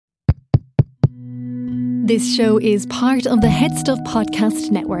This show is part of the Head Stuff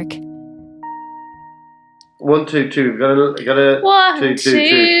Podcast Network. 1, 2, 2. Got a 1,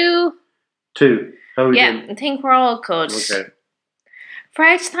 2. 2. How are we doing? I think we're all good. Okay.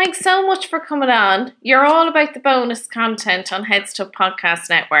 Fred, thanks so much for coming on. You're all about the bonus content on Head Stuff Podcast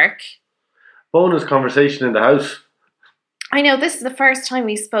Network. Bonus conversation in the house. I know, this is the first time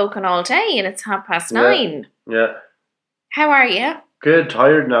we've spoken all day and it's 9:30. Yeah. How are you? Good,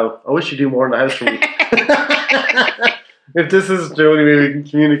 tired now. I wish you'd do more in the house for me. If this is the only way we can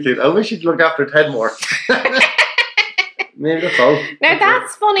communicate, I wish you'd look after Ted more. Maybe that's all. Now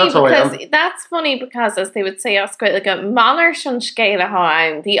that's funny because as they would say, Oscar, like a Mallert an scéile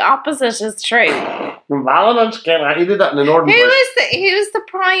háin. The opposite is true. Mallert an scéile. He did that in the northern voice. Who's the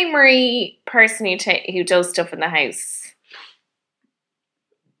primary person who does stuff in the house?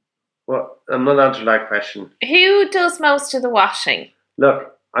 Well, I'm not answering that question. Who does most of the washing?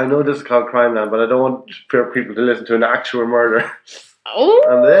 Look, I know this is called Crimeland, but I don't want for people to listen to an actual murder.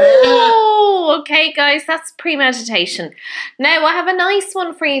 Oh, okay, guys, that's premeditation. Now, I have a nice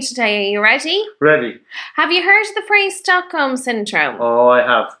one for you today. Are you ready? Ready. Have you heard of the phrase Stockholm Syndrome? Oh, I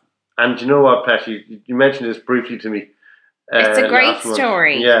have. And you know what, Petty? You mentioned this briefly to me. It's a great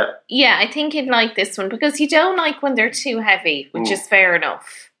story. Yeah. Yeah, I think you'd like this one because you don't like when they're too heavy, which is fair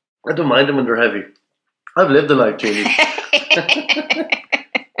enough. I don't mind them when they're heavy. I've lived a life, Jamie.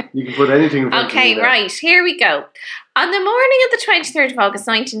 You can put anything in front of me. Okay, right, here we go. On the morning of the 23rd of August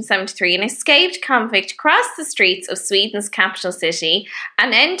 1973, an escaped convict crossed the streets of Sweden's capital city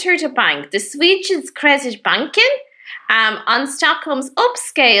and entered a bank, the Swedish Credit Banken, on Stockholm's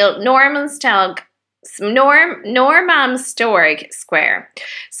upscale Norrmalmstorg Square.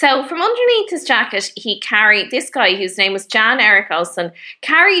 So from underneath his jacket, he carried, this guy whose name was Jan Erik Olsson,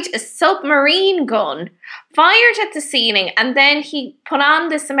 carried a submarine gun, fired at the ceiling, and then he put on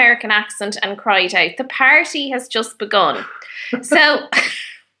this American accent and cried out, "The party has just begun." So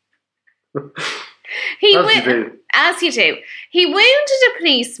as you do. He wounded a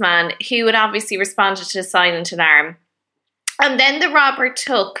policeman who had obviously responded to a silent alarm. And then the robber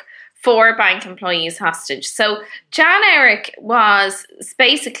took 4 bank employees hostage. So Jan Erik was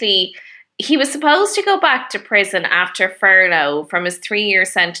basically, he was supposed to go back to prison after furlough from his 3-year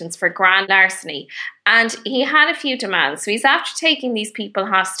sentence for grand larceny. And he had a few demands. So he's after taking these people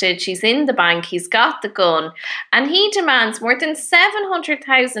hostage. He's in the bank. He's got the gun. And he demands more than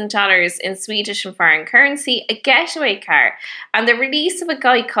 $700,000 in Swedish and foreign currency, a getaway car, and the release of a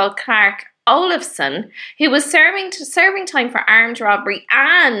guy called Clark Olofsson, who was serving time for armed robbery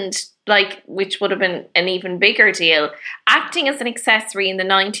and, which would have been an even bigger deal, acting as an accessory in the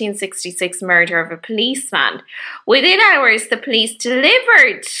 1966 murder of a policeman. Within hours, the police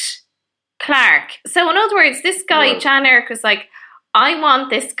delivered Clark. So in other words, this guy, Jan Erik, was like, I want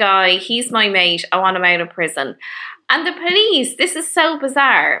this guy, he's my mate, I want him out of prison. And the police, this is so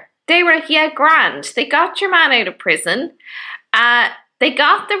bizarre, they were like, yeah, grand. They got your man out of prison. They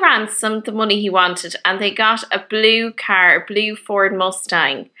got the ransom, the money he wanted, and they got a blue Ford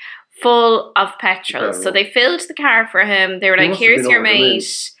Mustang, full of petrol. So they filled the car for him. They were like, here's your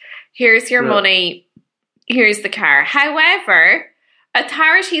mate, here's your money, here's the car. However,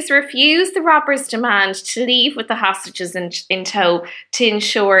 authorities refused the robber's demand to leave with the hostages in tow to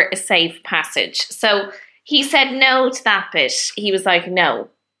ensure a safe passage. So he said no to that bit. He was like, no.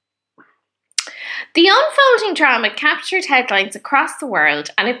 The unfolding drama captured headlines across the world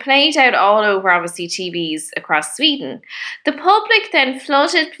and it played out all over, obviously, TVs across Sweden. The public then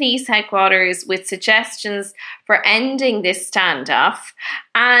flooded police headquarters with suggestions for ending this standoff.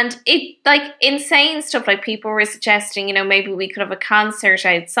 And it, insane stuff, like people were suggesting, maybe we could have a concert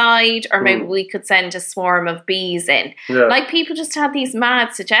outside or maybe we could send a swarm of bees in. Yeah. People just had these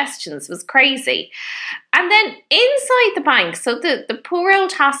mad suggestions. It was crazy. And then inside the bank, so the poor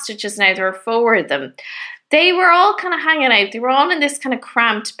old hostages now, there were 4 of them, they were all kind of hanging out. They were all in this kind of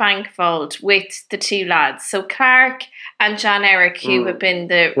cramped bank vault with the 2 lads. So Clark and Jan Erik, who had been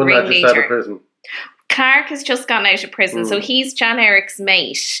the ringleader. Clark has just gone out of prison, so he's Jan Erik's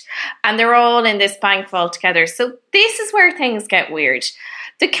mate. And they're all in this bank vault together. So this is where things get weird.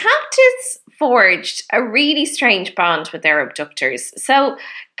 The captives forged a really strange bond with their abductors. So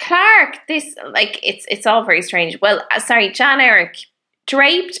Clark, it's all very strange. Jan Erik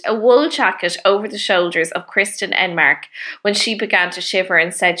draped a wool jacket over the shoulders of Kristen Enmark when she began to shiver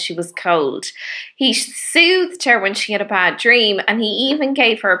and said she was cold. He soothed her when she had a bad dream, and he even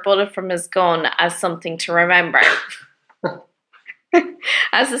gave her a bullet from his gun as something to remember.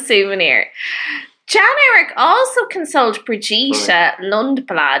 As a souvenir. Jan Erik also consoled Brigitte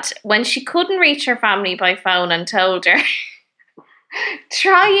Lundblad when she couldn't reach her family by phone and told her,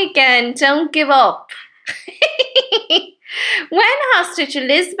 try again, don't give up. When hostage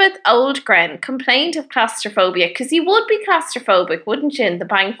Elizabeth Oldgren complained of claustrophobia, because you would be claustrophobic, wouldn't you, in the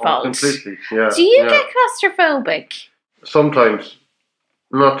bank vault? Completely, yeah. Do you get claustrophobic? Sometimes,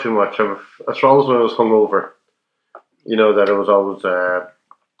 not too much. I suppose when I was hungover, that it was always...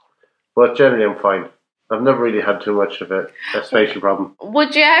 but generally I'm fine. I've never really had too much of a spatial problem.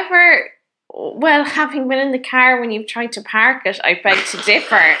 Would you ever... Well, having been in the car when you've tried to park it, I beg to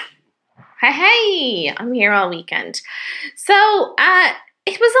differ. Hey, I'm here all weekend. So,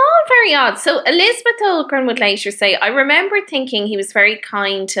 it was all very odd. So, Elizabeth Oldgren would later say, I remember thinking he was very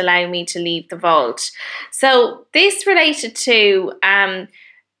kind to allow me to leave the vault. So, this related to,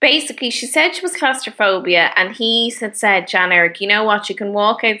 basically, she said she was claustrophobia, and he said, Jan Eric, you know what, you can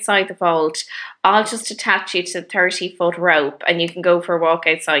walk outside the vault. I'll just attach you to the 30-foot rope, and you can go for a walk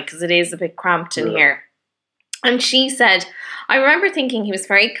outside, because it is a bit cramped in here. And she said, I remember thinking he was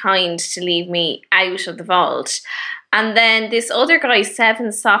very kind to leave me out of the vault. And then this other guy, Seven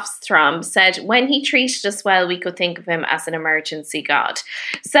Softstrom, said, when he treated us well, we could think of him as an emergency god.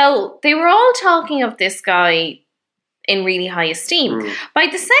 So they were all talking of this guy in really high esteem. By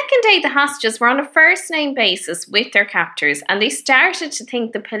the second day, the hostages were on a first-name basis with their captors, and they started to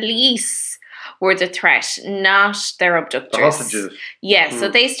think the police were the threat, not their abductors. The hostages. Yeah, so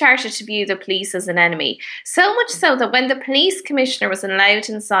they started to view the police as an enemy. So much so that when the police commissioner was allowed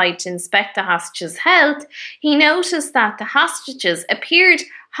inside to inspect the hostages' health, he noticed that the hostages appeared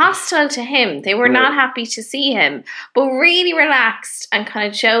hostile to him. They were not happy to see him, but really relaxed and kind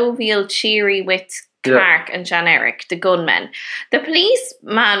of jovial, cheery with Clark and Jan Eric, the gunmen. The police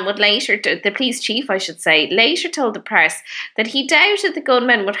chief, I should say, later told the press that he doubted the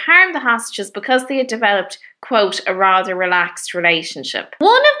gunmen would harm the hostages because they had developed, quote, a rather relaxed relationship.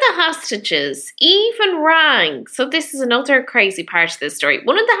 One of the hostages even rang, so this is another crazy part of this story,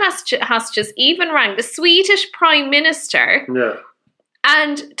 one of the hostages even rang the Swedish Prime Minister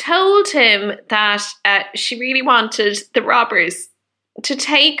and told him that she really wanted the robbers to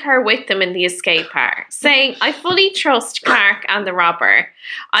take her with them in the escape car, saying, I fully trust Clark and the robber.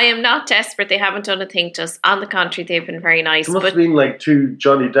 I am not desperate. They haven't done a thing to us. On the contrary, they've been very nice. It must have been like two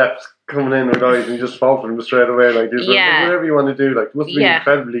Johnny Depps coming in with eyes and you just fall for them straight away. Like, whatever you want to do. Like, it must have been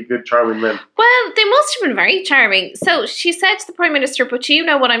incredibly good, charming men. Well, they must have been very charming. So she said to the Prime Minister, but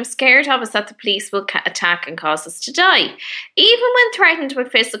what I'm scared of is that the police will attack and cause us to die. Even when threatened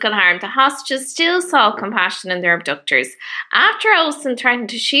with physical harm, the hostages still saw compassion in their abductors. After Olsen threatened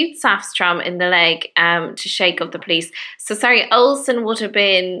to shoot Safstrom in the leg to shake up the police. So sorry, Olsen would have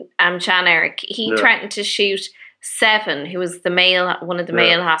been Jan Eric. He threatened to shoot Seven, who was one of the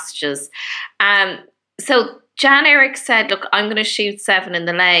male hostages. So Jan Eric said, look, I'm going to shoot Seven in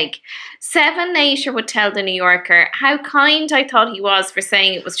the leg. Seven later would tell the New Yorker how kind I thought he was for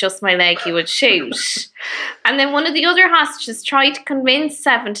saying it was just my leg he would shoot. And then one of the other hostages tried to convince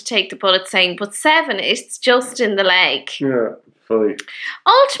Seven to take the bullet, saying, but Seven, it's just in the leg. Yeah. Funny.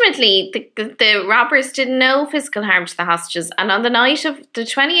 Ultimately, the robbers did no physical harm to the hostages, and on the night of the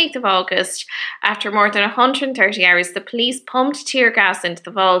 28th of August, after more than 130 hours, the police pumped tear gas into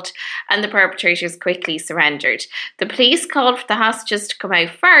the vault and the perpetrators quickly surrendered. The police called for the hostages to come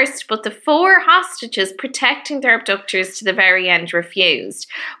out first, but the four hostages protecting their abductors to the very end refused,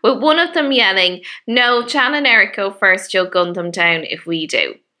 with one of them yelling, no, Jan and Eric go first, you'll gun them down if we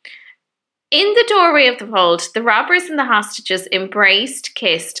do. In the doorway of the vault, the robbers and the hostages embraced,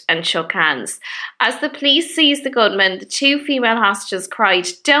 kissed, and shook hands. As the police seized the gunmen, the two female hostages cried,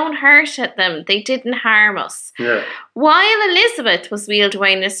 don't hurt them, they didn't harm us. Yeah. While Elizabeth was wheeled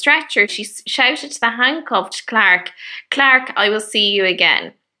away in a stretcher, she shouted to the handcuffed Clark, I will see you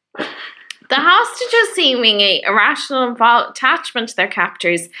again. The hostages' seemingly irrational attachment to their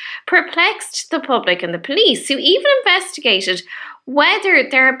captors perplexed the public and the police, who even investigated whether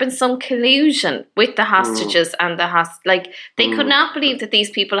there had been some collusion with the hostages and the they could not believe that these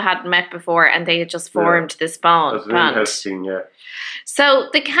people hadn't met before and they had just formed this bond. That's really interesting, So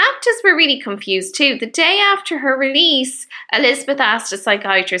the captives were really confused too. The day after her release, Elizabeth asked a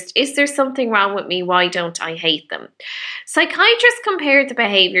psychiatrist, is there something wrong with me? Why don't I hate them? Psychiatrists compared the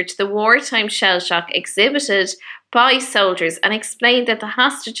behaviour to the wartime shell shock exhibited by soldiers and explained that the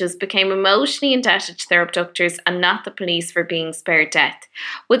hostages became emotionally indebted to their abductors and not the police for being spared death.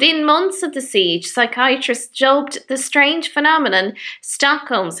 Within months of the siege, psychiatrists dubbed the strange phenomenon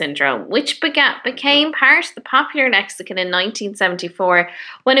Stockholm Syndrome, which became part of the popular lexicon in 1974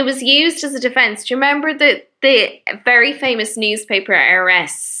 when it was used as a defence. Do you remember the very famous newspaper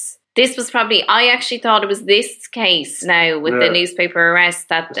arrests? This was probably, I actually thought it was this case now with the newspaper arrests.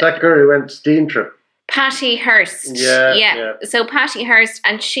 That girl who went steam trip. Patty Hearst. Yeah. So Patty Hearst,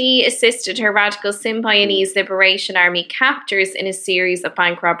 and she assisted her radical Symbionese Liberation Army captors in a series of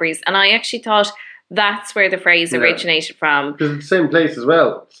bank robberies. And I actually thought that's where the phrase originated from. Because it's the same place as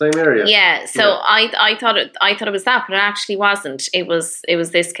well, same area. Yeah, so I thought it was that, but it actually wasn't. It was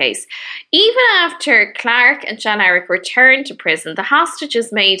this case. Even after Clark and Jan Eric returned to prison, the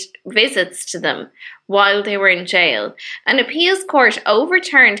hostages made visits to them while they were in jail. An appeals court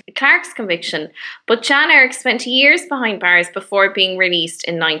overturned Clark's conviction, but Jan Eric spent years behind bars before being released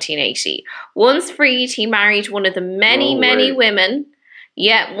in 1980. Once freed, he married one of the many women.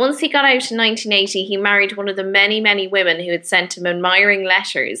 Yeah, once he got out in 1980, he married one of the many women who had sent him admiring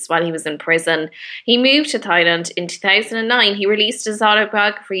letters while he was in prison. He moved to Thailand in 2009. He released his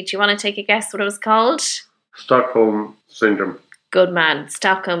autobiography. Do you want to take a guess what it was called? Stockholm Syndrome. Good man,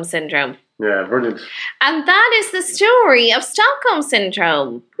 Stockholm Syndrome. Yeah, brilliant. And that is the story of Stockholm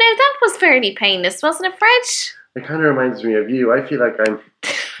Syndrome. Now, that was fairly painless, wasn't it, Fred? It kind of reminds me of you. I feel like I'm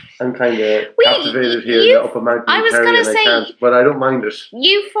kind of captivated here in the upper mountain. I was going to say, but I don't mind it.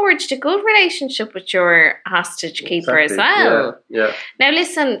 You forged a good relationship with your hostage keeper as well. Yeah. Now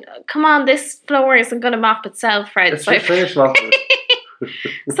listen, come on, this floor isn't going to mop itself, Fred. It's just finished mopping.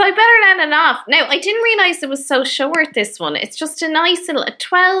 So I better let it off. Now, I didn't realise it was so short, this one. It's just a nice little, a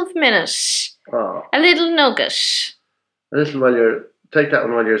 12-minute, a little nugget. A little while you're... Take that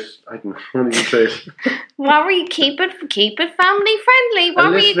one while you're... I don't know what you say. What were you... Keep it family friendly. What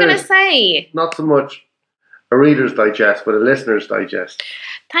were you going to say? Not so much a Reader's Digest, but a Listener's Digest.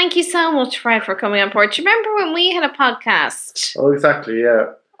 Thank you so much, Fred, for coming on board. Do you remember when we had a podcast? Oh, exactly,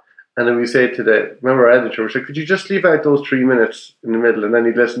 yeah. And then we said to remember our editor, we said, could you just leave out those 3 minutes in the middle? And then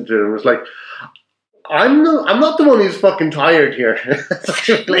he'd listen to it and was like... I'm not the one who's fucking tired here.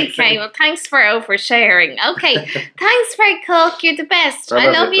 Okay, well, thanks for oversharing. Okay, thanks, Fred Cooke. You're the best.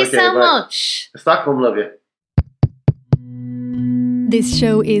 I love you so much. Stockholm, love you. This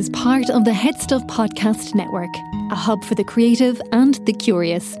show is part of the Head Stuff Podcast Network, a hub for the creative and the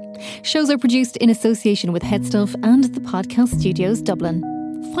curious. Shows are produced in association with Head Stuff and the Podcast Studios Dublin.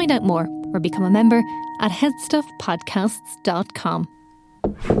 Find out more or become a member at headstuffpodcasts.com.